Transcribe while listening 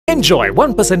Enjoy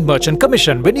 1% merchant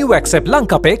commission when you accept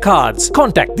Lanka Pay cards.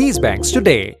 Contact these banks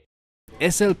today.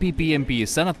 SLPP MPs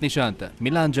Sanath Nishanta,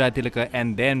 Milan Jayatilaka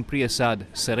and Dan Priyasad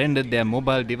surrendered their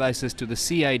mobile devices to the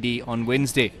CID on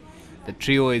Wednesday. The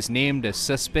trio is named as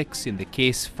suspects in the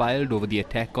case filed over the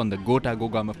attack on the Gota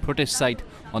Gogama protest site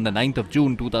on the 9th of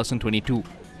June 2022.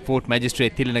 Fort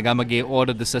Magistrate Thilina Gamage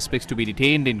ordered the suspects to be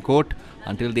detained in court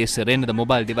until they surrender the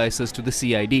mobile devices to the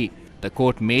CID. The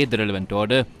court made the relevant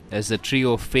order as the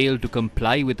trio failed to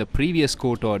comply with a previous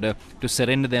court order to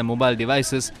surrender their mobile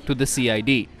devices to the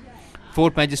CID.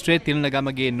 Fort Magistrate Thilina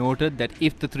Gamage noted that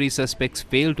if the three suspects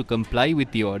fail to comply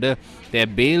with the order, their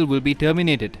bail will be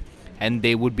terminated and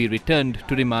they would be returned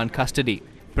to remand custody.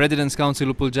 President's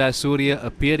Counsel Upul Jayasuriya,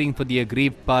 appearing for the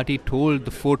aggrieved party, told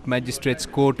the Fort Magistrates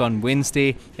Court on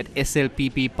Wednesday that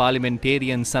SLPP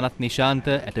parliamentarian Sanath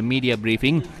Nishanta, at a media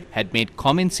briefing, had made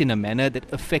comments in a manner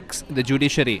that affects the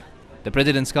judiciary. The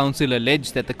President's Counsel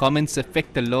alleged that the comments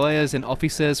affect the lawyers and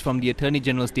officers from the Attorney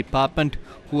General's Department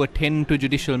who attend to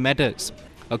judicial matters.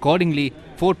 Accordingly,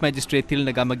 Fort Magistrate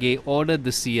Thilina Gamage ordered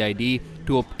the CID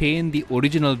to obtain the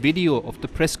original video of the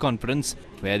press conference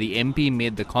where the MP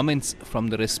made the comments from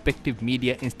the respective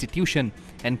media institution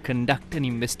and conduct an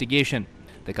investigation.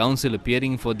 The counsel,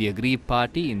 appearing for the aggrieved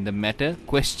party in the matter,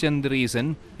 questioned the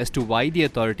reason as to why the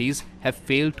authorities have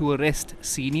failed to arrest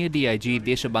Senior DIG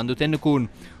Deshabandhu Tennukun,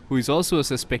 who is also a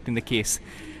suspect in the case,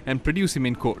 and produce him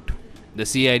in court. The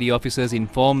CID officers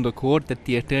informed the court that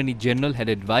the Attorney General had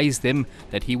advised them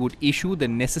that he would issue the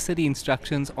necessary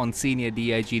instructions on Senior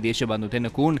DIG Deshabandhu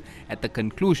Tennukun at the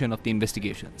conclusion of the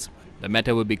investigations. The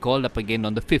matter will be called up again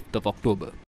on the 5th of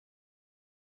October.